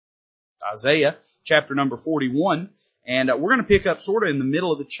Isaiah chapter number 41. And we're going to pick up sort of in the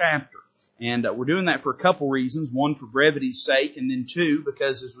middle of the chapter. And we're doing that for a couple reasons. One, for brevity's sake, and then two,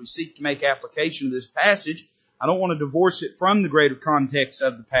 because as we seek to make application of this passage, I don't want to divorce it from the greater context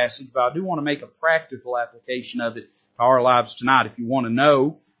of the passage, but I do want to make a practical application of it to our lives tonight. If you want to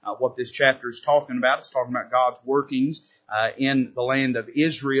know what this chapter is talking about, it's talking about God's workings in the land of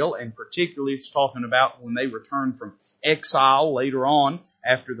Israel, and particularly it's talking about when they returned from exile later on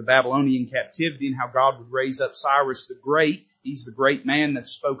after the Babylonian captivity, and how God would raise up Cyrus the Great. He's the great man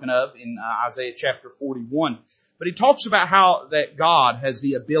that's spoken of in Isaiah chapter 41. But he talks about how that God has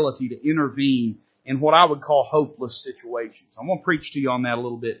the ability to intervene in what I would call hopeless situations. I'm going to preach to you on that a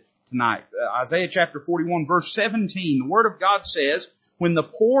little bit tonight. Isaiah chapter 41 verse 17, the Word of God says, "When the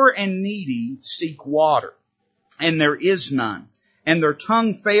poor and needy seek water, and there is none, and their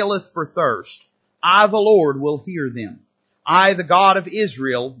tongue faileth for thirst, I the Lord will hear them. I the God of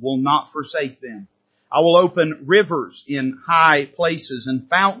Israel will not forsake them. I will open rivers in high places and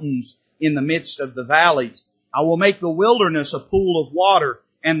fountains in the midst of the valleys. I will make the wilderness a pool of water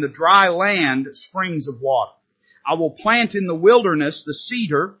and the dry land springs of water. I will plant in the wilderness the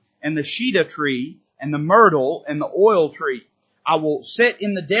cedar and the shittim tree and the myrtle and the oil tree. I will set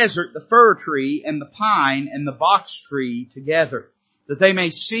in the desert the fir tree and the pine and the box tree together, that they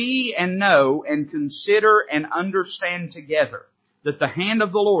may see and know and consider and understand together that the hand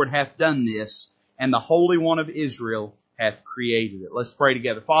of the Lord hath done this, and the Holy One of Israel hath created it." Let's pray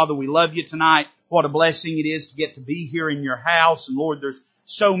together. Father, we love you tonight. What a blessing it is to get to be here in your house. And Lord, there's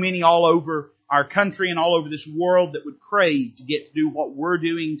so many all over our country and all over this world that would crave to get to do what we're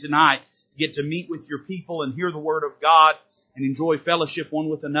doing tonight, to get to meet with your people and hear the Word of God and enjoy fellowship one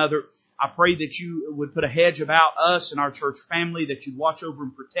with another. I pray that you would put a hedge about us and our church family, that you'd watch over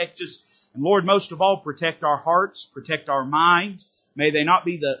and protect us. And Lord, most of all, protect our hearts, protect our minds. May they not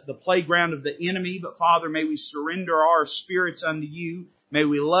be the playground of the enemy, but Father, may we surrender our spirits unto you. May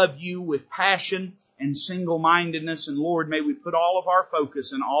we love you with passion and single-mindedness. And Lord, may we put all of our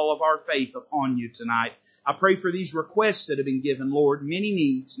focus and all of our faith upon you tonight. I pray for these requests that have been given, Lord. Many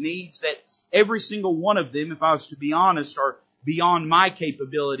needs that every single one of them, if I was to be honest, are beyond my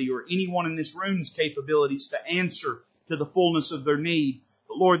capability or anyone in this room's capabilities to answer to the fullness of their need.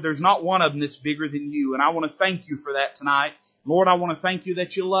 But Lord, there's not one of them that's bigger than you. And I want to thank you for that tonight. Lord, I want to thank you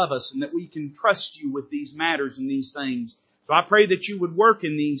that you love us and that we can trust you with these matters and these things. So I pray that you would work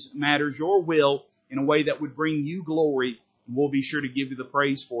in these matters, your will, in a way that would bring you glory. And we'll be sure to give you the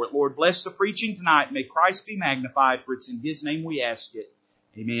praise for it. Lord, bless the preaching tonight. May Christ be magnified, for it's in His name we ask it.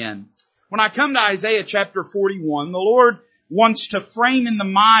 Amen. When I come to Isaiah chapter 41, the Lord wants to frame in the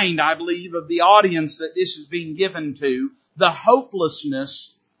mind, I believe, of the audience that this is being given to, the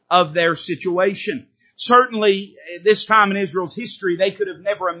hopelessness of their situation. Certainly, at this time in Israel's history, they could have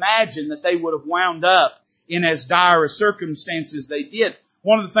never imagined that they would have wound up in as dire a circumstances they did.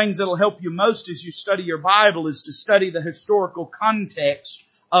 One of the things that will help you most as you study your Bible is to study the historical context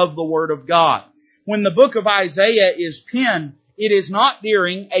of the Word of God. When the book of Isaiah is penned, it is not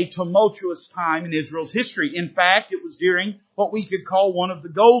during a tumultuous time in Israel's history. In fact, it was during what we could call one of the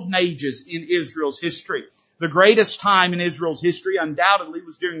golden ages in Israel's history. The greatest time in Israel's history undoubtedly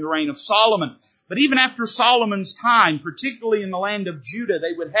was during the reign of Solomon. But even after Solomon's time, particularly in the land of Judah,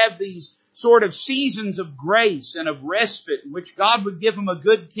 they would have these sort of seasons of grace and of respite in which God would give them a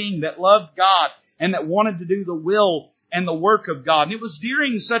good king that loved God and that wanted to do the will and the work of God. And it was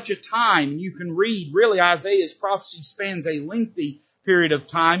during such a time, you can read, really Isaiah's prophecy spans a lengthy period of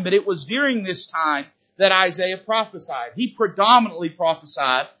time, but it was during this time that Isaiah prophesied. He predominantly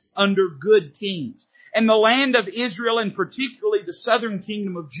prophesied under good kings. And the land of Israel, and particularly the southern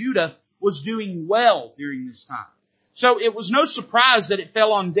kingdom of Judah, was doing well during this time. So it was no surprise that it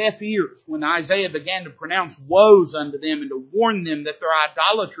fell on deaf ears when Isaiah began to pronounce woes unto them and to warn them that their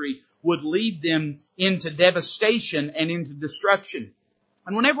idolatry would lead them into devastation and into destruction.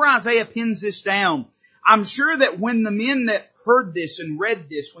 And whenever Isaiah pins this down, I'm sure that when the men that heard this and read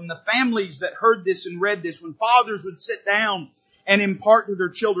this, when the families that heard this and read this, when fathers would sit down and impart to their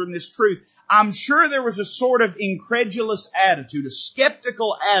children this truth, I'm sure there was a sort of incredulous attitude, a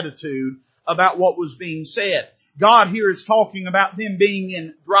skeptical attitude about what was being said. God here is talking about them being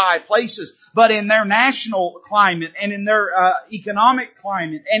in dry places, but in their national climate and in their economic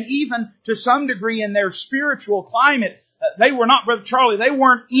climate and even to some degree in their spiritual climate, they were not, Brother Charlie, they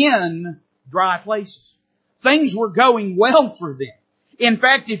weren't in dry places. Things were going well for them. In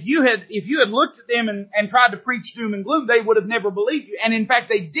fact, if you had looked at them and tried to preach doom and gloom, they would have never believed you. And in fact,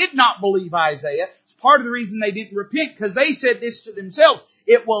 they did not believe Isaiah. It's part of the reason they didn't repent, because they said this to themselves: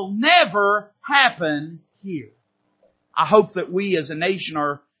 it will never happen here. I hope that we as a nation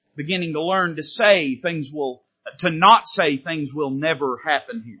are beginning to learn to not say things will never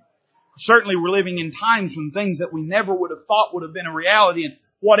happen here. Certainly we're living in times when things that we never would have thought would have been a reality, and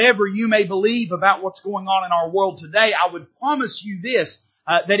whatever you may believe about what's going on in our world today, I would promise you this,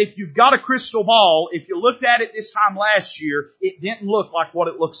 that if you've got a crystal ball, if you looked at it this time last year, it didn't look like what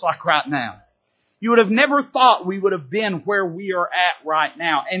it looks like right now. You would have never thought we would have been where we are at right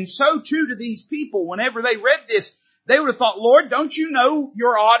now. And so too to these people, whenever they read this, they would have thought, Lord, don't you know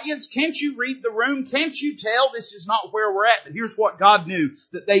your audience? Can't you read the room? Can't you tell this is not where we're at? But here's what God knew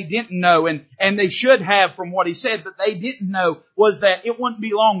that they didn't know, and they should have from what He said, but they didn't know, was that it wouldn't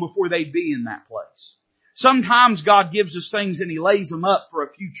be long before they'd be in that place. Sometimes God gives us things and He lays them up for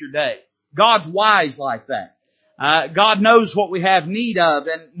a future day. God's wise like that. God knows what we have need of,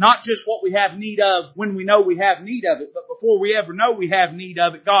 and not just what we have need of when we know we have need of it, but before we ever know we have need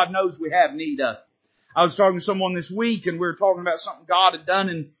of it, God knows we have need of it. I was talking to someone this week, and we were talking about something God had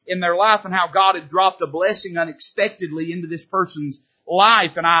done in their life and how God had dropped a blessing unexpectedly into this person's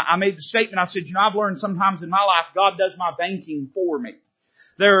life. And I made the statement, I said, I've learned sometimes in my life God does my banking for me.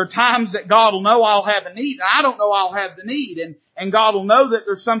 There are times that God will know I'll have a need, and I don't know I'll have the need, and God will know that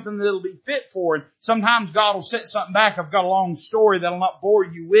there's something that'll be fit for it. Sometimes God will set something back. I've got a long story that I'll not bore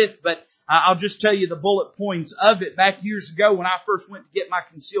you with, but I'll just tell you the bullet points of it. Back years ago when I first went to get my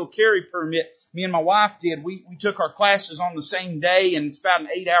concealed carry permit, me and my wife did, we took our classes on the same day, and it's about an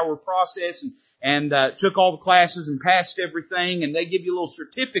 8-hour process, and took all the classes and passed everything, and they give you a little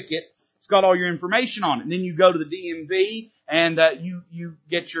certificate. It's got all your information on it. And then you go to the DMV and you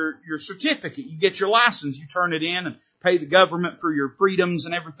get your certificate. You get your license. You turn it in and pay the government for your freedoms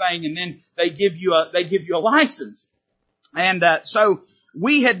and everything, and then they give you a license. And so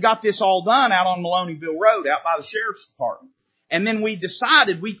we had got this all done out on Maloneyville Road, out by the sheriff's department. And then we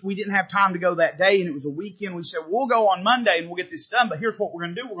decided we didn't have time to go that day, and it was a weekend. We said, we'll go on Monday and we'll get this done, but here's what we're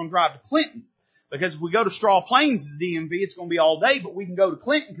going to do. We're going to drive to Clinton. Because if we go to Straw Plains, the DMV, it's going to be all day, but we can go to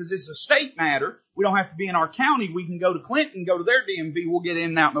Clinton because it's a state matter. We don't have to be in our county. We can go to Clinton, go to their DMV. We'll get in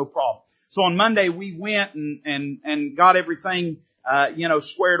and out, no problem. So on Monday, we went and got everything,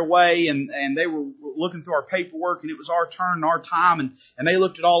 squared away, and they were looking through our paperwork, and it was our turn, our time, and they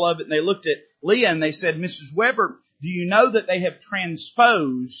looked at all of it, and they looked at Leah, and they said, Mrs. Weber, do you know that they have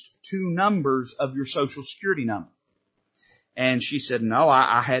transposed 2 numbers of your Social Security number? And she said, no,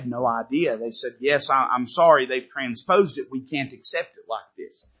 I had no idea. They said, yes, I'm sorry, they've transposed it. We can't accept it like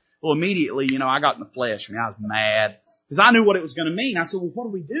this. Well, immediately, I got in the flesh. I was mad because I knew what it was going to mean. I said, well, what do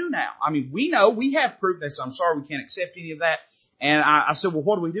we do now? We know, we have proof. They said, I'm sorry, we can't accept any of that. And I said, well,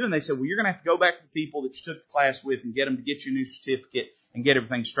 what do we do? And they said, well, you're going to have to go back to the people that you took the class with and get them to get you a new certificate and get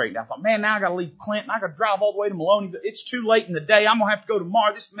everything straightened out. I thought, man, now I got to leave Clinton. I got to drive all the way to Maloney. It's too late in the day. I'm going to have to go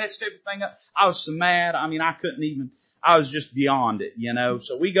tomorrow. This messed everything up. I was so mad. I couldn't even. I was just beyond it,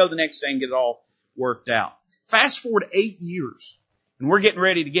 So we go the next day and get it all worked out. Fast forward 8 years, and we're getting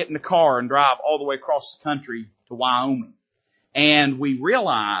ready to get in the car and drive all the way across the country to Wyoming. And we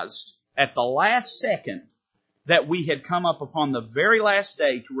realized at the last second that we had come up upon the very last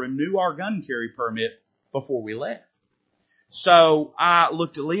day to renew our gun carry permit before we left. So I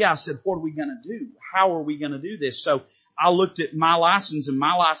looked at Leah. I said, what are we going to do? How are we going to do this? So I looked at my license, and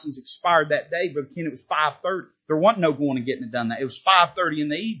my license expired that day, but Ken, it was 5:30. There wasn't no going and getting it done that. It was 5:30 in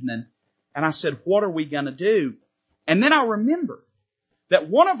the evening. And I said, what are we going to do? And then I remembered that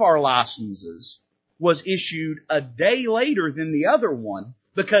one of our licenses was issued a day later than the other one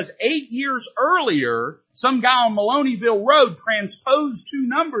because 8 years earlier, some guy on Maloneyville Road transposed 2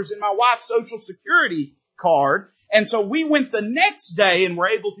 numbers in my wife's Social Security card. And so we went the next day and were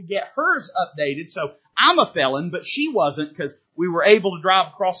able to get hers updated. So I'm a felon, but she wasn't, because we were able to drive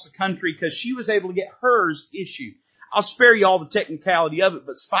across the country because she was able to get hers issued. I'll spare you all the technicality of it,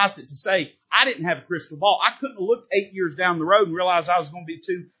 but suffice it to say, I didn't have a crystal ball. I couldn't have looked 8 years down the road and realized I was going to be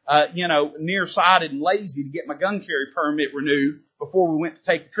too, nearsighted and lazy to get my gun carry permit renewed before we went to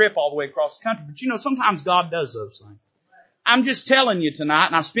take a trip all the way across the country. But sometimes God does those things. I'm just telling you tonight,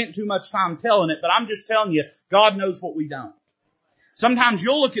 and I spent too much time telling it, but I'm just telling you, God knows what we don't. Sometimes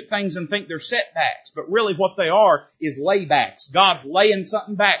you'll look at things and think they're setbacks, but really what they are is laybacks. God's laying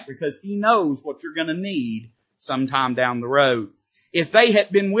something back because He knows what you're going to need sometime down the road. If they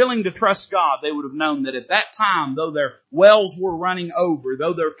had been willing to trust God, they would have known that at that time, though their wells were running over,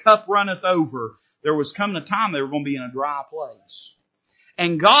 though their cup runneth over, there was coming a time they were going to be in a dry place.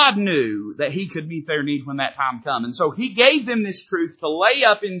 And God knew that He could meet their need when that time come. And so He gave them this truth to lay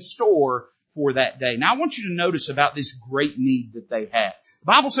up in store for that day. Now I want you to notice about this great need that they had. The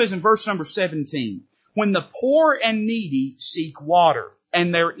Bible says in verse number 17, when the poor and needy seek water,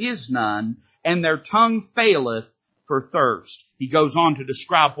 and there is none, and their tongue faileth for thirst. He goes on to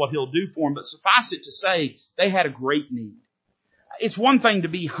describe what He'll do for them, but suffice it to say, they had a great need. It's one thing to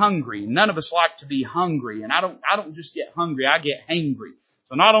be hungry. None of us like to be hungry, and I don't just get hungry, I get hangry.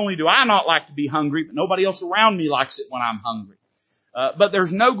 So not only do I not like to be hungry, but nobody else around me likes it when I'm hungry. But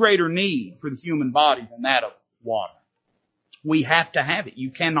there's no greater need for the human body than that of water. We have to have it. You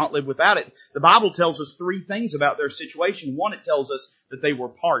cannot live without it. The Bible tells us three things about their situation. One, it tells us that they were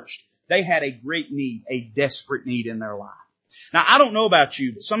parched. They had a great need, a desperate need in their life. Now, I don't know about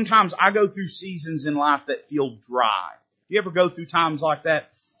you, but sometimes I go through seasons in life that feel dry. You ever go through times like that?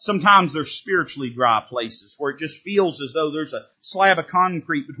 Sometimes there's spiritually dry places where it just feels as though there's a slab of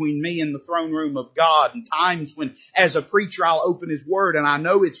concrete between me and the throne room of God, and times when, as a preacher, I'll open His Word and I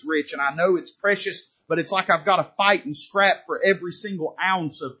know it's rich and I know it's precious, but it's like I've got to fight and scrap for every single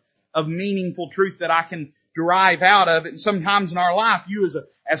ounce of meaningful truth that I can derive out of it. And sometimes in our life, you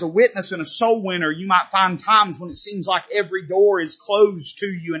as a witness and a soul winner, you might find times when it seems like every door is closed to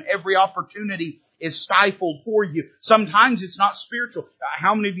you and every opportunity is stifled for you. Sometimes it's not spiritual.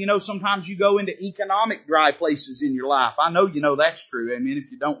 How many of you know sometimes you go into economic dry places in your life? I know you know that's true. I mean,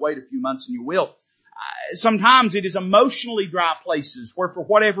 if you don't wait a few months and you will. Sometimes it is emotionally dry places where for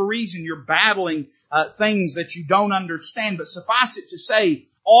whatever reason you're battling things that you don't understand. But suffice it to say,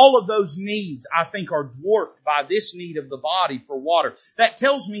 all of those needs, I think, are dwarfed by this need of the body for water. That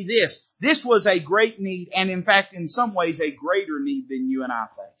tells me this. This was a great need, and in fact, in some ways, a greater need than you and I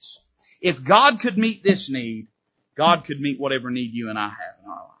face. If God could meet this need, God could meet whatever need you and I have in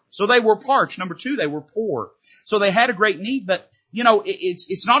our life. So they were parched. Number two, they were poor. So they had a great need, but you know,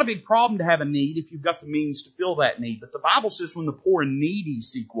 it's not a big problem to have a need if you've got the means to fill that need. But the Bible says when the poor and needy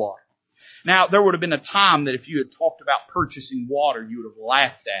seek water. Now, there would have been a time that if you had talked about purchasing water, you would have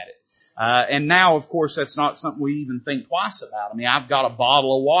laughed at it. And now, of course, that's not something we even think twice about. I mean, I've got a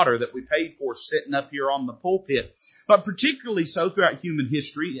bottle of water that we paid for sitting up here on the pulpit. But particularly so throughout human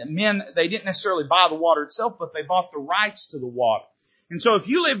history, men, they didn't necessarily buy the water itself, but they bought the rights to the water. And so if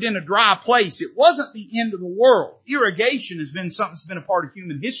you lived in a dry place, it wasn't the end of the world. Irrigation has been something that's been a part of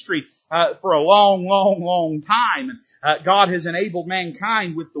human history for a long, long, long time. And God has enabled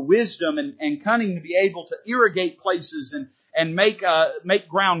mankind with the wisdom and cunning to be able to irrigate places and make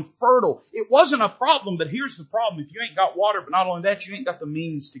ground fertile. It wasn't a problem, but here's the problem. If you ain't got water, but not only that, you ain't got the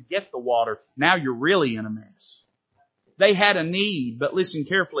means to get the water, now you're really in a mess. They had a need, but listen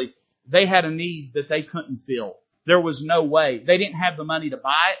carefully, they had a need that they couldn't fill. There was no way. They didn't have the money to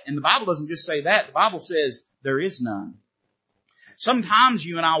buy it. And the Bible doesn't just say that. The Bible says there is none. Sometimes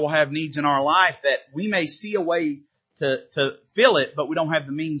you and I will have needs in our life that we may see a way to fill it, but we don't have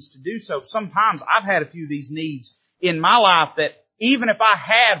the means to do so. Sometimes I've had a few of these needs in my life that even if I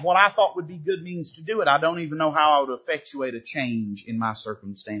had what I thought would be good means to do it, I don't even know how I would effectuate a change in my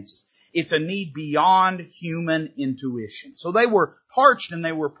circumstances. It's a need beyond human intuition. So they were parched and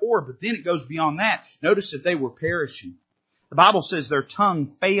they were poor, but then it goes beyond that. Notice that they were perishing. The Bible says their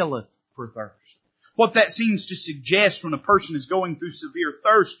tongue faileth for thirst. What that seems to suggest when a person is going through severe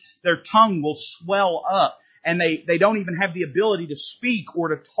thirst, their tongue will swell up. And they don't even have the ability to speak or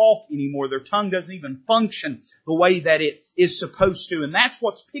to talk anymore. Their tongue doesn't even function the way that it is supposed to. And that's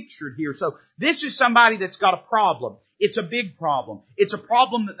what's pictured here. So this is somebody that's got a problem. It's a big problem. It's a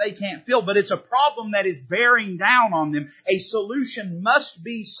problem that they can't fill, but it's a problem that is bearing down on them. A solution must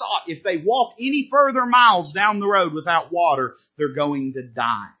be sought. If they walk any further miles down the road without water, they're going to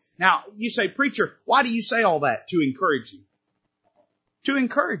die. Now, you say, preacher, why do you say all that? To encourage you. To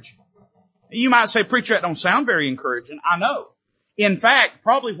encourage you. You might say, preacher, that don't sound very encouraging. I know. In fact,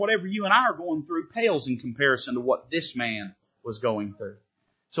 probably whatever you and I are going through pales in comparison to what this man was going through.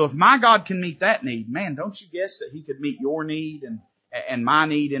 So if my God can meet that need, man, don't you guess that He could meet your need and my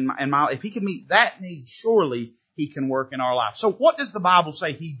need and my, if He can meet that need, surely He can work in our life. So what does the Bible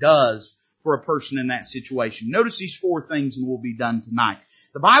say He does for a person in that situation? Notice these four things and we'll be done tonight.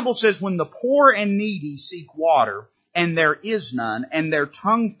 The Bible says when the poor and needy seek water, and there is none, and their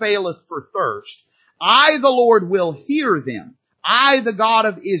tongue faileth for thirst, I, the Lord, will hear them. I, the God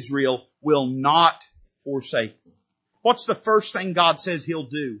of Israel, will not forsake them. What's the first thing God says He'll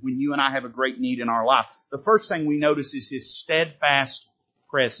do when you and I have a great need in our life? The first thing we notice is His steadfast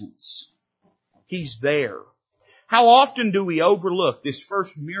presence. He's there. How often do we overlook this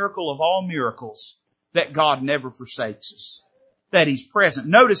first miracle of all miracles, that God never forsakes us, that He's present?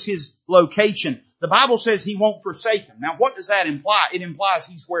 Notice His location. The Bible says He won't forsake them. Now, what does that imply? It implies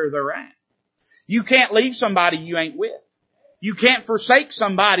He's where they're at. You can't leave somebody you ain't with. You can't forsake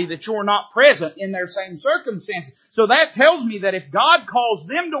somebody that you're not present in their same circumstances. So that tells me that if God calls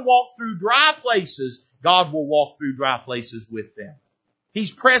them to walk through dry places, God will walk through dry places with them.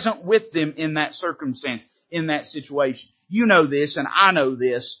 He's present with them in that circumstance, in that situation. You know this and I know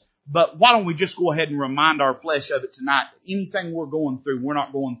this, but why don't we just go ahead and remind our flesh of it tonight? Anything we're going through, we're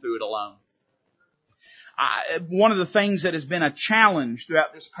not going through it alone. One of the things that has been a challenge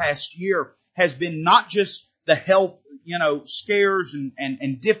throughout this past year has been not just the health, scares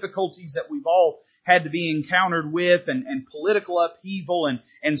and difficulties that we've all had to be encountered with and political upheaval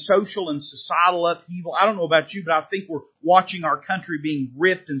and social and societal upheaval. I don't know about you, but I think we're watching our country being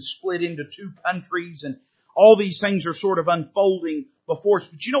ripped and split into two countries, and all these things are sort of unfolding before us.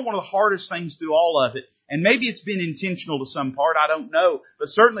 But one of the hardest things through all of it, and maybe it's been intentional to some part, I don't know, but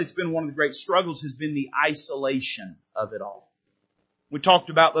certainly it's been one of the great struggles, has been the isolation of it all. We talked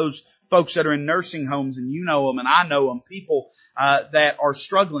about those folks that are in nursing homes, and you know them and I know them, people that are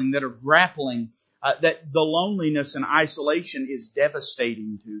struggling, that are grappling, that the loneliness and isolation is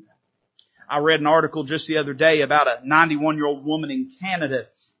devastating to them. I read an article just the other day about a 91-year-old woman in Canada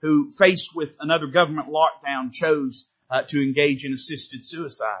who, faced with another government lockdown, chose to engage in assisted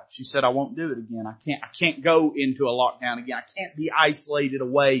suicide. She said, "I won't do it again. I can't go into a lockdown again. I can't be isolated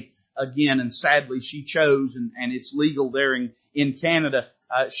away again." And sadly, she chose, and it's legal there in Canada,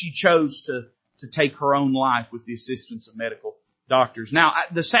 she chose to take her own life with the assistance of medical doctors. Now,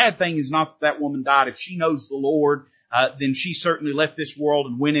 the sad thing is not that woman died. If she knows the Lord, then she certainly left this world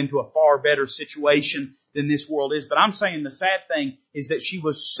and went into a far better situation than this world is. But I'm saying the sad thing is that she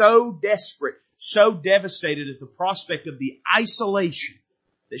was so desperate, so devastated at the prospect of the isolation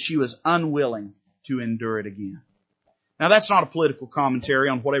that she was unwilling to endure it again. Now, that's not a political commentary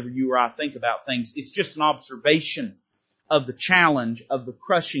on whatever you or I think about things. It's just an observation of the challenge, of the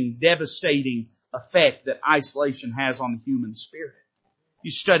crushing, devastating effect that isolation has on the human spirit.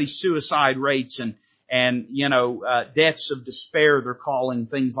 You study suicide rates and deaths of despair, they're calling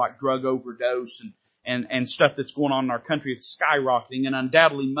things like drug overdose and stuff that's going on in our country. It's skyrocketing, and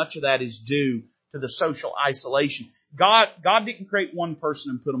undoubtedly much of that is due to the social isolation. God didn't create one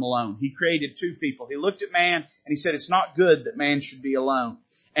person and put him alone. He created two people. He looked at man and He said, "It's not good that man should be alone."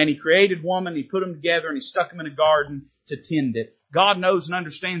 And He created woman, He put them together, and He stuck them in a garden to tend it. God knows and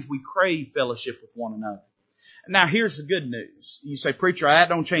understands we crave fellowship with one another. Now, here's the good news. You say, "Preacher, that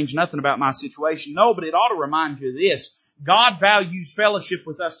don't change nothing about my situation." No, but it ought to remind you of this. God values fellowship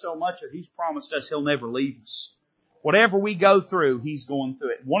with us so much that He's promised us He'll never leave us. Whatever we go through, He's going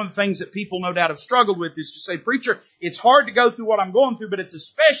through it. One of the things that people no doubt have struggled with is to say, "Preacher, it's hard to go through what I'm going through, but it's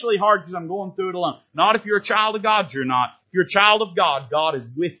especially hard because I'm going through it alone." Not if you're a child of God, you're not. If you're a child of God, God is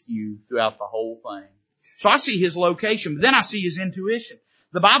with you throughout the whole thing. So I see His location, but then I see His intuition.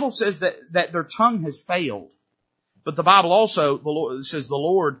 The Bible says that their tongue has failed. But the Bible also, the Lord says,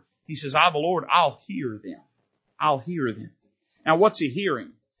 He says, "I, the Lord, I'll hear them. I'll hear them." Now, what's He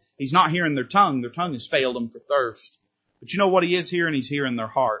hearing? He's not hearing their tongue. Their tongue has failed them for thirst. But you know what He is hearing? He's hearing their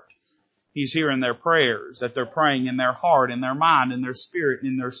heart. He's hearing their prayers, that they're praying in their heart, in their mind, in their spirit,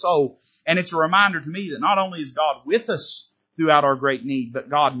 in their soul. And it's a reminder to me that not only is God with us throughout our great need, but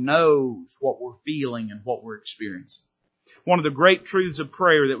God knows what we're feeling and what we're experiencing. One of the great truths of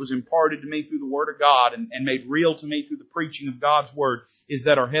prayer that was imparted to me through the Word of God and made real to me through the preaching of God's Word is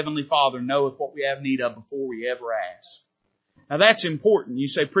that our Heavenly Father knoweth what we have need of before we ever ask. Now that's important. You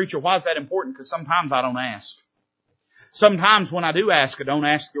say, "Preacher, why is that important?" Because sometimes I don't ask. Sometimes when I do ask, I don't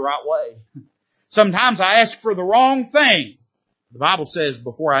ask the right way. Sometimes I ask for the wrong thing. The Bible says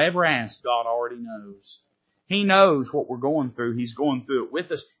before I ever ask, God already knows. He knows what we're going through. He's going through it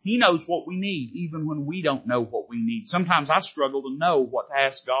with us. He knows what we need, even when we don't know what we need. Sometimes I struggle to know what to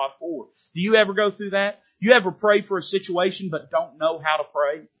ask God for. Do you ever go through that? You ever pray for a situation but don't know how to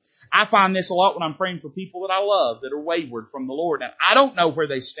pray? I find this a lot when I'm praying for people that I love that are wayward from the Lord. And I don't know where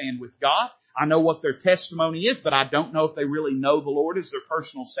they stand with God. I know what their testimony is, but I don't know if they really know the Lord as their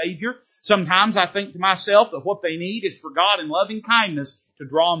personal Savior. Sometimes I think to myself that what they need is for God in loving kindness to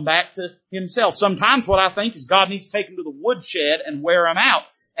draw them back to Himself. Sometimes what I think is God needs to take them to the woodshed and wear them out.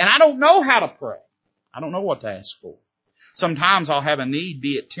 And I don't know how to pray. I don't know what to ask for. Sometimes I'll have a need,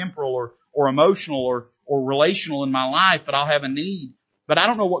 be it temporal or emotional or relational in my life, but I'll have a need. But I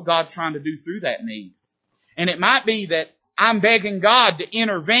don't know what God's trying to do through that need. And it might be that I'm begging God to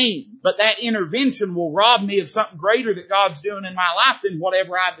intervene, but that intervention will rob me of something greater that God's doing in my life than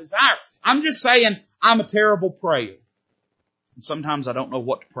whatever I desire. I'm just saying I'm a terrible prayer. And sometimes I don't know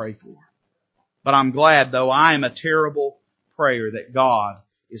what to pray for. But I'm glad, though, I am a terrible prayer, that God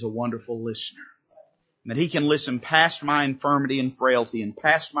is a wonderful listener. And that He can listen past my infirmity and frailty and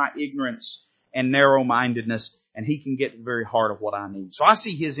past my ignorance and narrow-mindedness, and He can get to the very heart of what I need. So I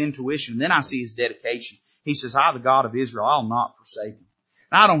see His intuition, and then I see His dedication. He says, "I, the God of Israel, I'll not forsake Him."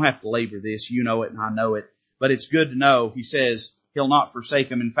 Now, I don't have to labor this. You know it and I know it. But it's good to know. He says, He'll not forsake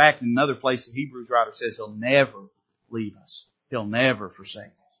them. In fact, in another place, the Hebrews writer says He'll never leave us. He'll never forsake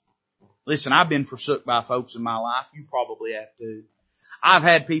us. Listen, I've been forsook by folks in my life. You probably have too. I've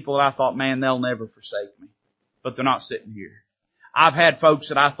had people that I thought, man, they'll never forsake me. But they're not sitting here. I've had folks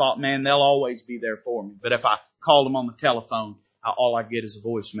that I thought, man, they'll always be there for me. But if I called them on the telephone, all I get is a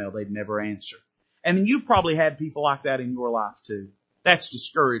voicemail. They'd never answer. And you've probably had people like that in your life too. That's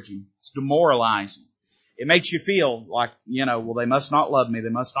discouraging. It's demoralizing. It makes you feel like, well, they must not love me. They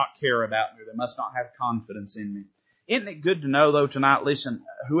must not care about me. They must not have confidence in me. Isn't it good to know, though, tonight, listen,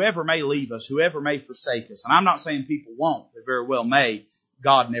 whoever may leave us, whoever may forsake us, and I'm not saying people won't. They very well may.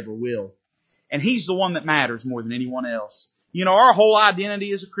 God never will. And He's the one that matters more than anyone else. Our whole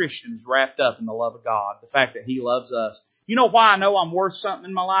identity as a Christian is wrapped up in the love of God, the fact that He loves us. You know why I know I'm worth something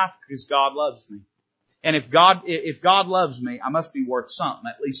in my life? Because God loves me. And if God loves me, I must be worth something,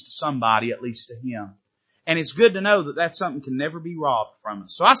 at least to somebody, at least to Him. And it's good to know that that something can never be robbed from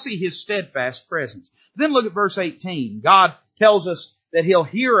us. So I see His steadfast presence. Then look at verse 18. God tells us that He'll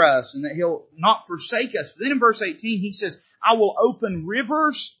hear us and that He'll not forsake us. But then in verse 18 He says, I will open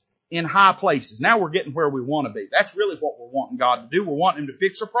rivers in high places. Now we're getting where we want to be. That's really what we're wanting God to do. We're wanting Him to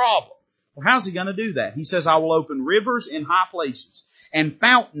fix a problem. Well, how's He going to do that? He says, I will open rivers in high places and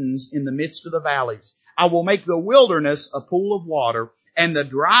fountains in the midst of the valleys. I will make the wilderness a pool of water and the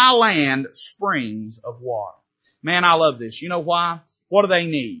dry land springs of water. Man, I love this. You know why? What do they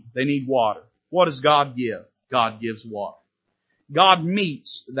need? They need water. What does God give? God gives water. God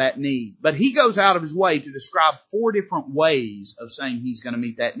meets that need. But He goes out of His way to describe 4 different ways of saying He's going to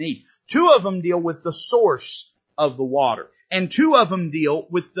meet that need. 2 of them deal with the source of the water. And 2 of them deal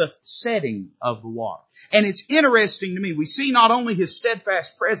with the setting of the water. And it's interesting to me. We see not only His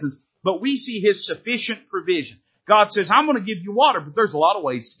steadfast presence, but we see His sufficient provision. God says, I'm going to give you water, but there's a lot of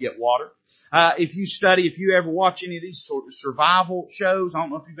ways to get water. If you ever watch any of these sort of survival shows, I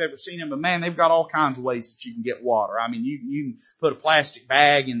don't know if you've ever seen them, but man, they've got all kinds of ways that you can get water. I mean, you can put a plastic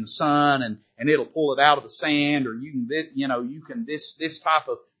bag in the sun and it'll pull it out of the sand, or this type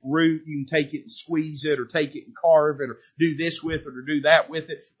of root, you can take it and squeeze it, or take it and carve it, or do this with it, or do that with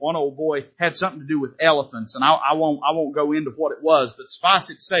it. One old boy had something to do with elephants, and I won't go into what it was, but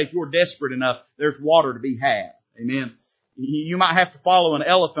suffice it to say, if you're desperate enough, there's water to be had. Amen. You might have to follow an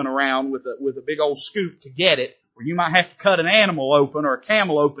elephant around with a big old scoop to get it, or you might have to cut an animal open or a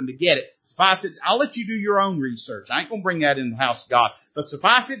camel open to get it. Suffice it, I'll let you do your own research. I ain't gonna bring that in the house of God. But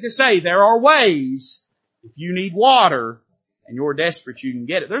suffice it to say, there are ways, if you need water and you're desperate, you can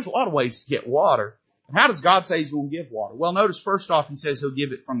get it. There's a lot of ways to get water. And how does God say He's gonna give water? Well, notice first off, He says He'll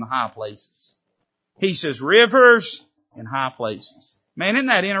give it from the high places. He says rivers in high places. Man, isn't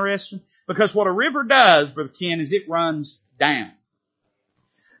that interesting? Because what a river does, Brother Ken, is it runs down.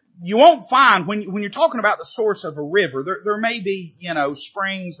 You won't find, when you're talking about the source of a river, there may be,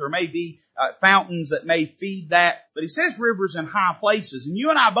 springs, there may be fountains that may feed that, but He says rivers in high places. And you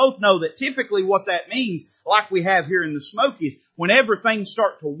and I both know that typically what that means, like we have here in the Smokies, whenever things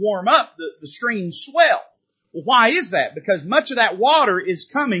start to warm up, the streams swell. Well, why is that? Because much of that water is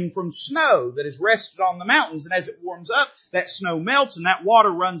coming from snow that has rested on the mountains, and as it warms up, that snow melts and that water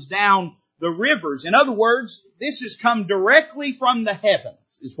runs down the rivers. In other words, this has come directly from the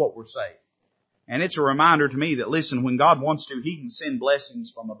heavens, is what we're saying. And it's a reminder to me that, listen, when God wants to, He can send blessings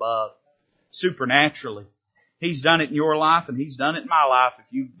from above, supernaturally. He's done it in your life and He's done it in my life. If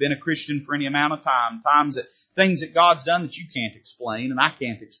you've been a Christian for any amount of time, things that God's done that you can't explain and I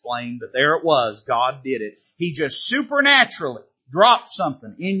can't explain, but there it was. God did it. He just supernaturally dropped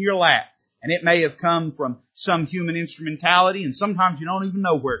something in your lap. And it may have come from some human instrumentality, and sometimes you don't even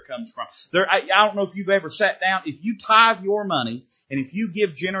know where it comes from. I don't know if you've ever sat down. If you tithe your money, and if you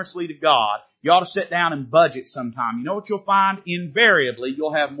give generously to God, you ought to sit down and budget sometime. You know what you'll find? Invariably,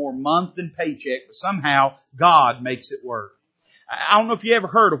 you'll have more month than paycheck, but somehow God makes it work. I don't know if you ever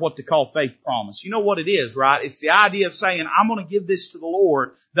heard of what they call faith promise. You know what it is, right? It's the idea of saying, I'm going to give this to the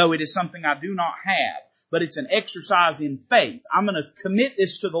Lord, though it is something I do not have. But it's an exercise in faith. I'm going to commit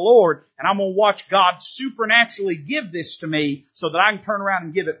this to the Lord, and I'm going to watch God supernaturally give this to me so that I can turn around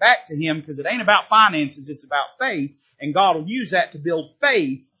and give it back to Him, because it ain't about finances, it's about faith, and God will use that to build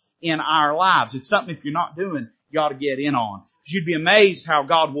faith in our lives. It's something, if you're not doing, you ought to get in on. You'd be amazed how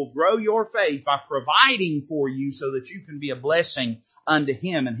God will grow your faith by providing for you so that you can be a blessing unto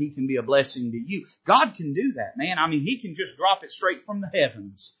Him and He can be a blessing to you. God can do that, man. I mean, He can just drop it straight from the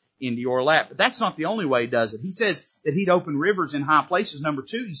heavens into your lap. But that's not the only way He does it. He says that He'd open rivers in high places. Number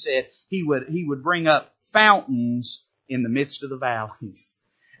 2, He said He would bring up fountains in the midst of the valleys.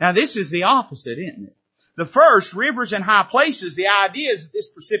 Now this is the opposite, isn't it? The first, rivers in high places, the idea is that this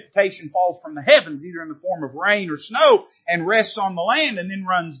precipitation falls from the heavens, either in the form of rain or snow, and rests on the land and then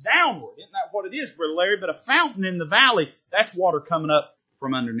runs downward. Isn't that what it is, Brother Larry? But a fountain in the valley, that's water coming up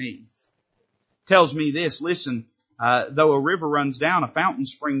from underneath. Tells me this, listen, though a river runs down, a fountain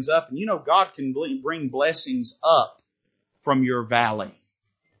springs up, and you know God can bring blessings up from your valley.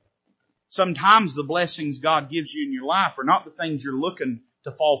 Sometimes the blessings God gives you in your life are not the things you're looking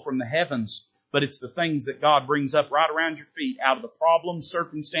to fall from the heavens, but it's the things that God brings up right around your feet out of the problems,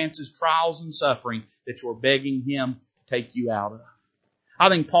 circumstances, trials, and suffering that you're begging Him to take you out of. I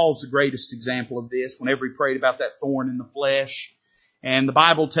think Paul's the greatest example of this whenever he prayed about that thorn in the flesh. And the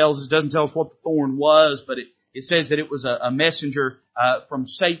Bible tells us, doesn't tell us what the thorn was, but it says that it was a messenger from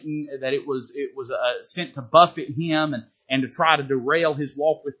Satan, that it was sent to buffet him and to try to derail his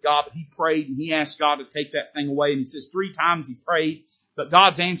walk with God. But he prayed and he asked God to take that thing away. And he says 3 times he prayed. But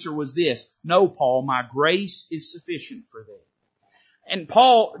God's answer was this: "No, Paul, my grace is sufficient for thee." And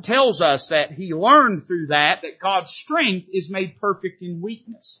Paul tells us that he learned through that God's strength is made perfect in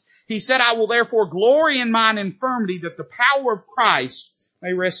weakness. He said, "I will therefore glory in mine infirmity, that the power of Christ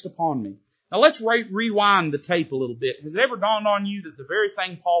may rest upon me." Now let's rewind the tape a little bit. Has it ever dawned on you that the very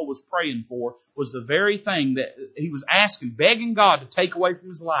thing Paul was praying for was the very thing that he was asking, begging God to take away from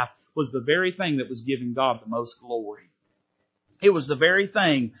his life, was the very thing that was giving God the most glory? It was the very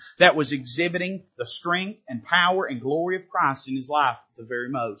thing that was exhibiting the strength and power and glory of Christ in his life the very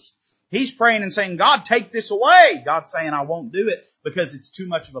most. He's praying and saying, "God, take this away." God's saying, "I won't do it because it's too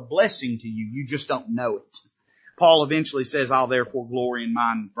much of a blessing to you. You just don't know it." Paul eventually says, "I'll therefore glory in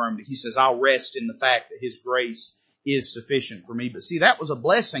mine infirmity." He says, "I'll rest in the fact that His grace is sufficient for me." But see, that was a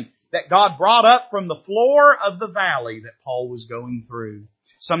blessing that God brought up from the floor of the valley that Paul was going through.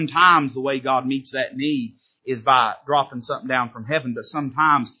 Sometimes the way God meets that need is by dropping something down from heaven, but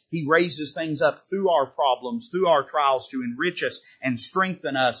sometimes He raises things up through our problems, through our trials, to enrich us and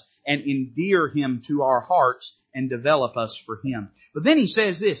strengthen us and endear Him to our hearts and develop us for Him. But then He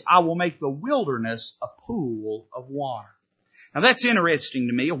says this: "I will make the wilderness a pool of water." Now that's interesting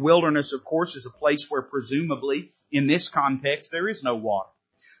to me. A wilderness, of course, is a place where presumably, in this context, there is no water.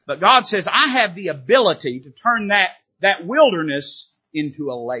 But God says, "I have the ability to turn that wilderness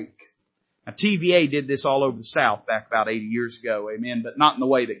into a lake." Now, TVA did this all over the South back about 80 years ago, amen, but not in the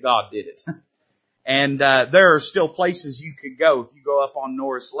way that God did it. And there are still places you could go. If you go up on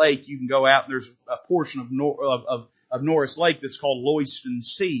Norris Lake, you can go out and there's a portion of Norris Lake that's called Loyston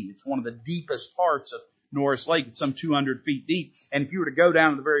Sea. It's one of the deepest parts of Norris Lake. It's some 200 feet deep. And if you were to go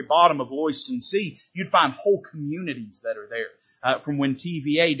down to the very bottom of Loyston Sea, you'd find whole communities that are there. From when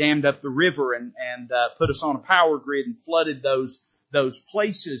TVA dammed up the river and put us on a power grid and flooded those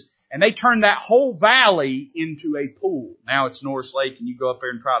places. And they turned that whole valley into a pool. Now it's Norris Lake and you go up there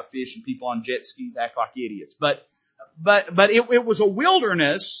and try to fish and people on jet skis act like idiots. But it was a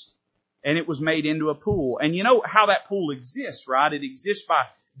wilderness and it was made into a pool. And you know how that pool exists, right? It exists by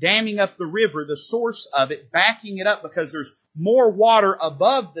damming up the river, the source of it, backing it up because there's more water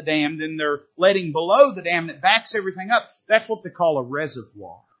above the dam than they're letting below the dam, and it backs everything up. That's what they call a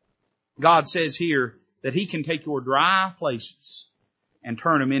reservoir. God says here that He can take your dry places and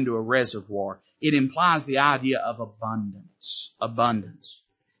turn them into a reservoir. It implies the idea of abundance. Abundance.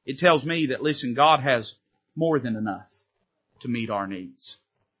 It tells me that, listen, God has more than enough to meet our needs.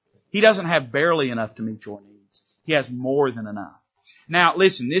 He doesn't have barely enough to meet your needs. He has more than enough. Now,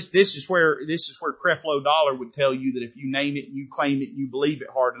 listen, this is where Creflo Dollar would tell you that if you name it, you claim it, you believe it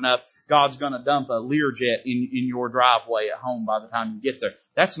hard enough, God's going to dump a Learjet in your driveway at home by the time you get there.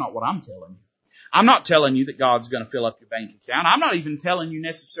 That's not what I'm telling you. I'm not telling you that God's going to fill up your bank account. I'm not even telling you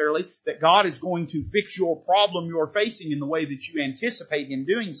necessarily that God is going to fix your problem you're facing in the way that you anticipate Him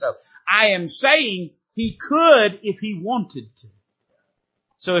doing so. I am saying He could if He wanted to.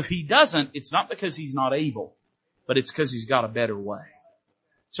 So if He doesn't, it's not because He's not able, but it's because He's got a better way.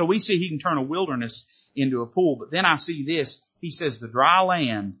 So we see He can turn a wilderness into a pool. But then I see this. He says the dry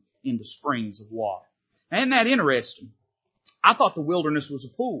land into springs of water. Now, isn't that interesting? I thought the wilderness was a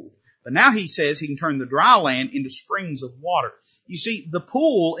pool. But now He says He can turn the dry land into springs of water. You see, the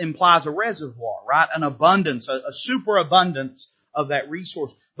pool implies a reservoir, right? An abundance, a superabundance of that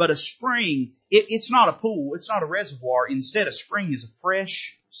resource. But a spring, it's not a pool, it's not a reservoir. Instead, a spring is a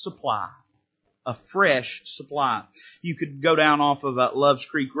fresh supply. A fresh supply. You could go down off of Loves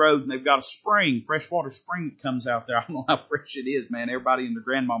Creek Road and they've got a spring, freshwater spring that comes out there. I don't know how fresh it is, man. Everybody and their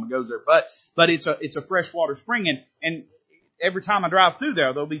grandmama goes there. But it's a freshwater spring and every time I drive through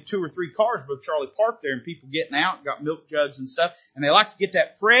there'll be 2 or 3 cars with Charlie parked there and people getting out, got milk jugs and stuff, and they like to get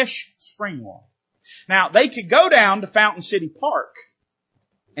that fresh spring water. Now, they could go down to Fountain City Park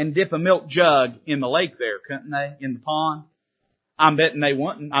and dip a milk jug in the lake there, couldn't they? In the pond? I'm betting they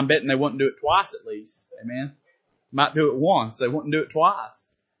wouldn't. I'm betting they wouldn't do it twice at least. Amen. Might do it once. They wouldn't do it twice.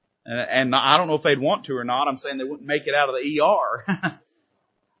 And I don't know if they'd want to or not. I'm saying they wouldn't make it out of the ER.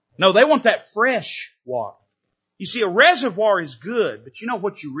 No, they want that fresh water. You see, a reservoir is good, but you know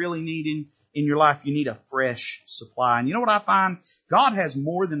what you really need in your life? You need a fresh supply. And you know what I find? God has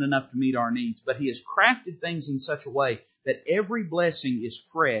more than enough to meet our needs, but He has crafted things in such a way that every blessing is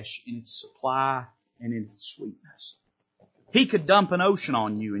fresh in its supply and in its sweetness. He could dump an ocean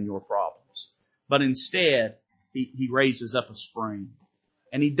on you and your problems, but instead, He raises up a spring.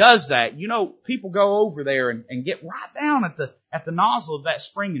 And He does that. You know, people go over there and get right down at the nozzle of that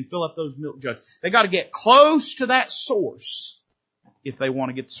spring and fill up those milk jugs. They got to get close to that source if they want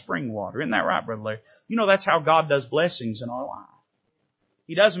to get the spring water. Isn't that right, Brother Larry? You know, that's how God does blessings in our life.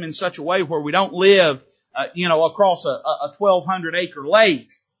 He does them in such a way where we don't live, across a 1,200 acre lake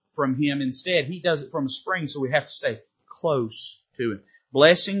from Him. Instead, He does it from a spring, so we have to stay close to Him.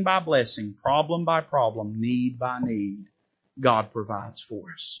 Blessing by blessing, problem by problem, need by need, God provides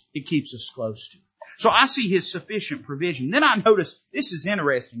for us. He keeps us close to Him. So I see His sufficient provision. Then I notice, this is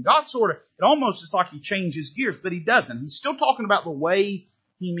interesting. God it almost is like He changes gears, but He doesn't. He's still talking about the way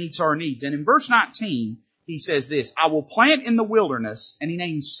He meets our needs. And in verse 19, He says this, I will plant in the wilderness, and He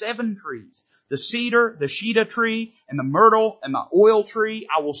names 7 trees. The cedar, the shittim tree, and the myrtle, and the oil tree.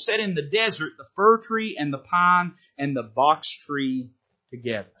 I will set in the desert the fir tree, and the pine, and the box tree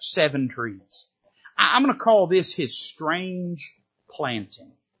together. 7 trees. I'm going to call this His strange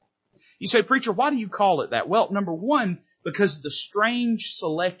planting. You say, preacher, why do you call it that? Well, number one, because of the strange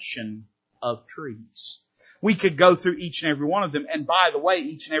selection of trees. We could go through each and every one of them, and by the way,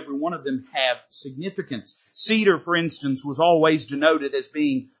 each and every one of them have significance. Cedar, for instance, was always denoted as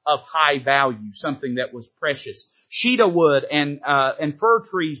being of high value, something that was precious. Shittim wood and fir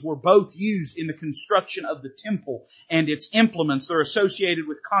trees were both used in the construction of the temple and its implements. They're associated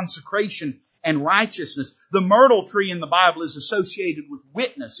with consecration and righteousness. The myrtle tree in the Bible is associated with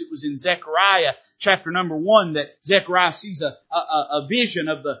witness. It was in Zechariah chapter number 1 that Zechariah sees a vision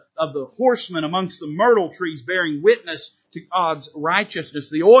of the horsemen amongst the myrtle trees bearing witness to God's righteousness.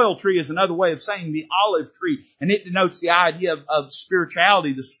 The oil tree is another way of saying the olive tree, and it denotes the idea of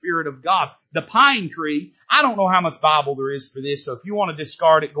spirituality, the Spirit of God. The pine tree, I don't know how much Bible there is for this, so if you want to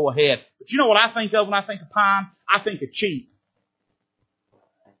discard it, go ahead. But you know what I think of when I think of pine? I think of cheap.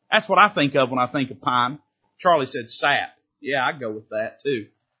 That's what I think of when I think of pine. Charlie said sap. Yeah, I go with that too.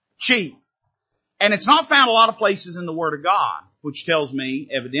 Cheap. And it's not found a lot of places in the Word of God, which tells me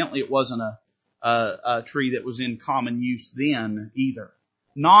evidently it wasn't a tree that was in common use then either.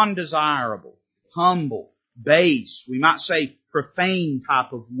 Non-desirable, humble, base, we might say profane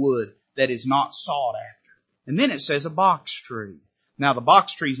type of wood that is not sought after. And then it says a box tree. Now, the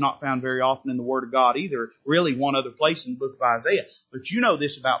box tree is not found very often in the Word of God either, really one other place in the book of Isaiah. But you know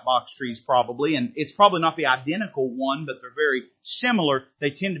this about box trees probably, and it's probably not the identical one, but they're very similar. They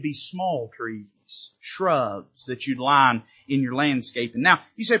tend to be small trees, shrubs that you'd line in your landscape. And now,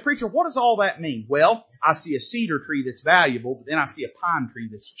 you say, preacher, what does all that mean? Well, I see a cedar tree that's valuable, but then I see a pine tree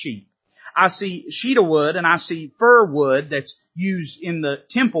that's cheap. I see shittim wood and I see fir wood that's used in the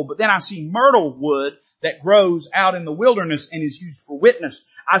temple, but then I see myrtle wood that grows out in the wilderness and is used for witness.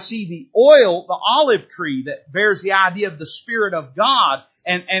 I see the olive tree that bears the idea of the Spirit of God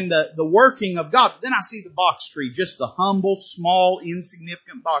and the working of God. Then I see the box tree, just the humble, small,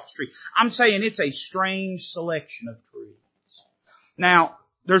 insignificant box tree. I'm saying it's a strange selection of trees. Now,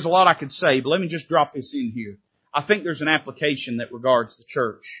 there's a lot I could say, but let me just drop this in here. I think there's an application that regards the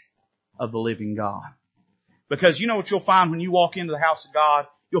church of the living God. Because you know what you'll find when you walk into the house of God?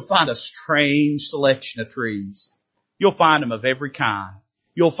 You'll find a strange selection of trees. You'll find them of every kind.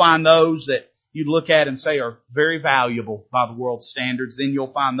 You'll find those that you look at and say are very valuable by the world's standards. Then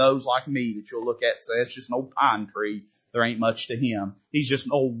you'll find those like me that you'll look at and say, it's just an old pine tree. There ain't much to him. He's just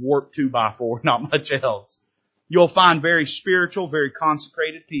an old warped 2x4, not much else. You'll find very spiritual, very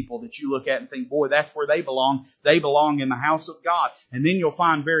consecrated people that you look at and think, boy, that's where they belong. They belong in the house of God. And then you'll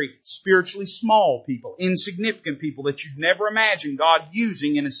find very spiritually small people, insignificant people that you'd never imagine God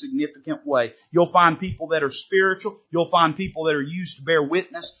using in a significant way. You'll find people that are spiritual. You'll find people that are used to bear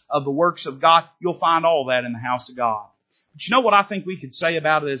witness of the works of God. You'll find all that in the house of God. But you know what I think we could say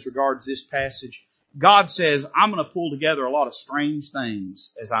about it as regards this passage? God says, I'm going to pull together a lot of strange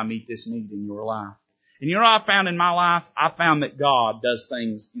things as I meet this need in your life. And you know what I found in my life? I found that God does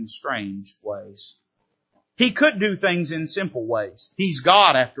things in strange ways. He could do things in simple ways. He's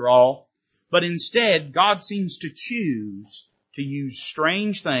God after all. But instead, God seems to choose to use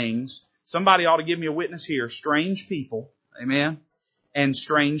strange things. Somebody ought to give me a witness here. Strange people. Amen. and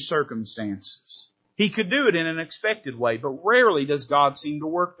strange circumstances. He could do it in an expected way, but rarely does God seem to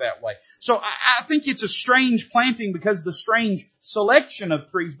work that way. So I think it's a strange planting because of the strange selection of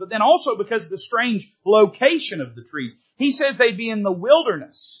trees, but then also because of the strange location of the trees. He says they'd be in the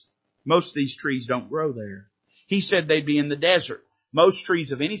wilderness. Most of these trees don't grow there. He said they'd be in the desert. Most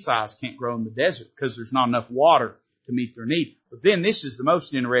trees of any size can't grow in the desert because there's not enough water to meet their need. But then this is the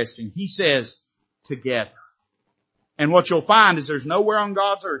most interesting. He says, together. And what you'll find is there's nowhere on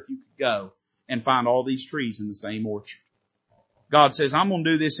God's earth you could go and find all these trees in the same orchard. God says, I'm going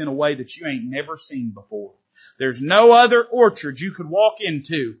to do this in a way that you ain't never seen before. There's no other orchard you could walk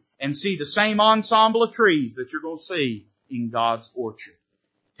into and see the same ensemble of trees that you're going to see in God's orchard.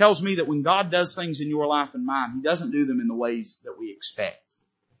 Tells me that when God does things in your life and mine, He doesn't do them in the ways that we expect.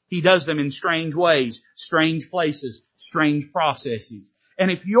 He does them in strange ways, strange places, strange processes. And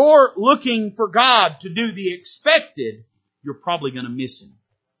if you're looking for God to do the expected, you're probably going to miss Him.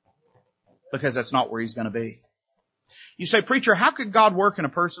 Because that's not where He's going to be. You say, preacher, how could God work in a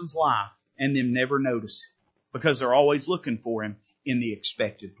person's life and them never notice it? Because they're always looking for Him in the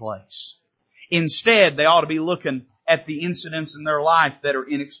expected place. Instead, they ought to be looking at the incidents in their life that are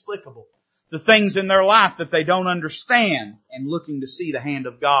inexplicable. The things in their life that they don't understand and looking to see the hand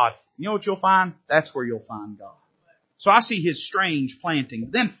of God. You know what you'll find? That's where you'll find God. So I see His strange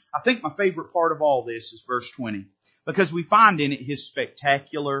planting. Then I think my favorite part of all this is verse 20. Because we find in it His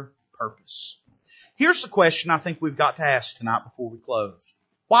spectacular purpose. Here's the question I think we've got to ask tonight before we close.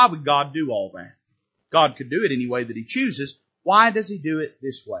 Why would God do all that? God could do it any way that He chooses. Why does He do it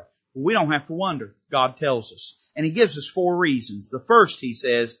this way? Well, we don't have to wonder. God tells us. And He gives us 4 reasons. The first, He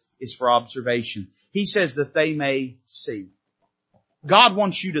says, is for observation. He says that they may see. God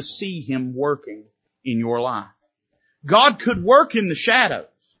wants you to see Him working in your life. God could work in the shadows.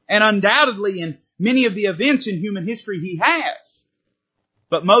 And undoubtedly in many of the events in human history He has.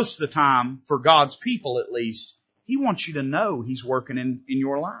 But most of the time, for God's people at least, He wants you to know He's working in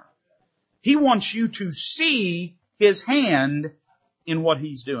your life. He wants you to see His hand in what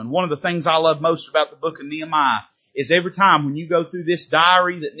He's doing. One of the things I love most about the book of Nehemiah is every time when you go through this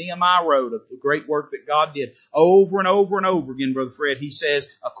diary that Nehemiah wrote of the great work that God did, over and over and over again, Brother Fred, he says,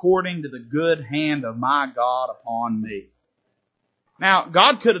 according to the good hand of my God upon me. Now,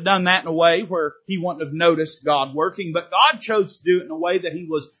 God could have done that in a way where He wouldn't have noticed God working, but God chose to do it in a way that He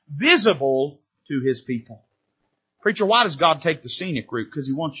was visible to His people. Preacher, why does God take the scenic route? Because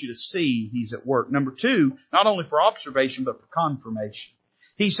He wants you to see He's at work. Number 2, not only for observation, but for confirmation.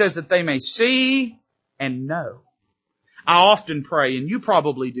 He says that they may see and know. I often pray, and you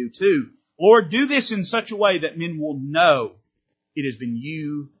probably do too, Lord, do this in such a way that men will know it has been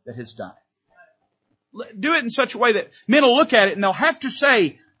You that has done it. Do it in such a way that men will look at it and they'll have to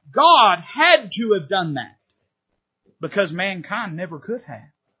say, God had to have done that. Because mankind never could have.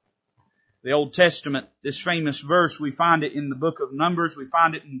 The Old Testament, this famous verse, we find it in the book of Numbers. We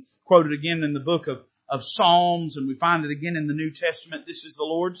find it quoted again in the book of Psalms. And we find it again in the New Testament. This is the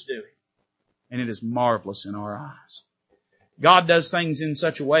Lord's doing. And it is marvelous in our eyes. God does things in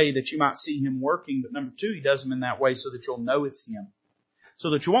such a way that you might see Him working. But number 2, He does them in that way so that you'll know it's Him. So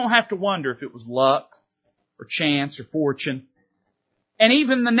that you won't have to wonder if it was luck or chance or fortune. And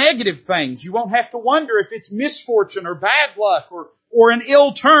even the negative things, you won't have to wonder if it's misfortune or bad luck or an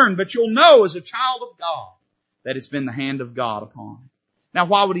ill turn, but you'll know as a child of God that it's been the hand of God upon it. Now,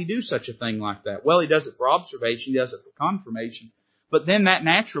 why would He do such a thing like that? Well, He does it for observation, He does it for confirmation, but then that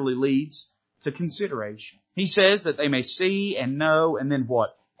naturally leads to consideration. He says that they may see and know, and then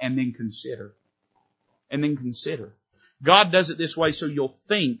what? And then consider. And then consider. God does it this way so you'll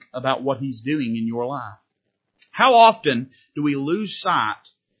think about what He's doing in your life. How often do we lose sight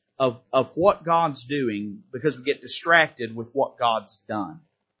of what God's doing because we get distracted with what God's done?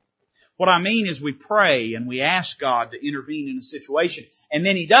 What I mean is we pray and we ask God to intervene in a situation, and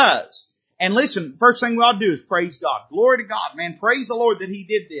then He does. And listen, first thing we ought to do is praise God. Glory to God, man. Praise the Lord that He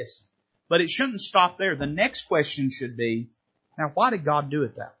did this. But it shouldn't stop there. The next question should be, now why did God do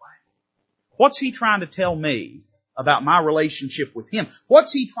it that way? What's He trying to tell me about my relationship with Him?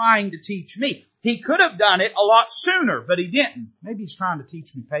 What's He trying to teach me? He could have done it a lot sooner, but He didn't. Maybe He's trying to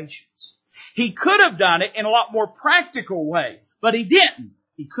teach me patience. He could have done it in a lot more practical way, but He didn't.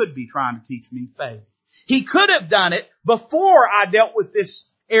 He could be trying to teach me faith. He could have done it before I dealt with this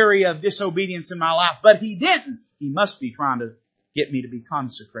area of disobedience in my life, but He didn't. He must be trying to get me to be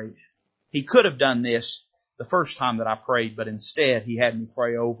consecrated. He could have done this the first time that I prayed, but instead He had me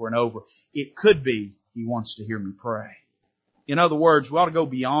pray over and over. It could be He wants to hear me pray. In other words, we ought to go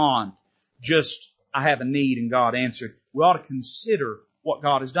beyond just, I have a need and God answered. We ought to consider what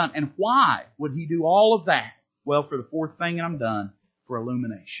God has done. And why would He do all of that? Well, for the 4th thing, and I'm done, for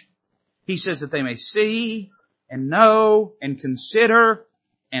illumination. He says that they may see and know and consider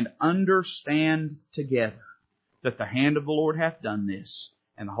and understand together that the hand of the Lord hath done this,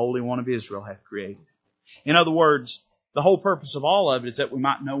 and the Holy One of Israel hath created it. In other words, the whole purpose of all of it is that we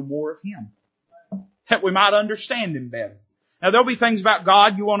might know more of Him, that we might understand Him better. Now, there'll be things about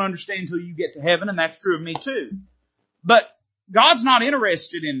God you won't understand until you get to heaven, and that's true of me too. But God's not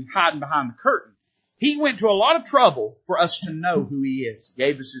interested in hiding behind the curtain. He went to a lot of trouble for us to know who He is. He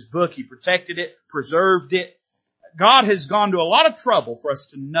gave us His book. He protected it, preserved it. God has gone to a lot of trouble for us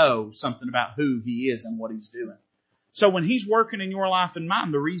to know something about who He is and what He's doing. So when He's working in your life and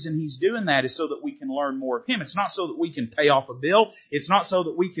mine, the reason He's doing that is so that we can learn more of Him. It's not so that we can pay off a bill. It's not so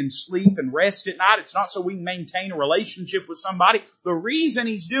that we can sleep and rest at night. It's not so we can maintain a relationship with somebody. The reason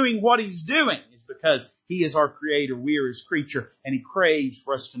He's doing what He's doing is because He is our Creator. We are His creature. And He craves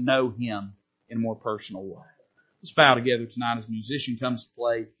for us to know Him in a more personal way. Let's bow together tonight as a musician comes to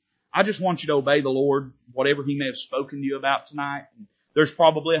play. I just want you to obey the Lord, whatever He may have spoken to you about tonight. There's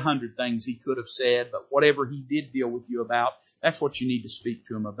probably 100 things He could have said, but whatever He did deal with you about, that's what you need to speak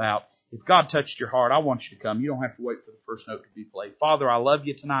to Him about. If God touched your heart, I want you to come. You don't have to wait for the first note to be played. Father, I love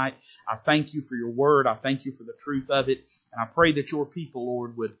you tonight. I thank you for your word. I thank you for the truth of it. And I pray that your people,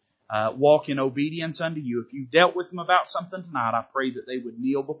 Lord, would walk in obedience unto you. If you've dealt with them about something tonight, I pray that they would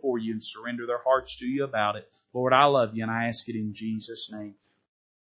kneel before you and surrender their hearts to you about it. Lord, I love you, and I ask it in Jesus' name.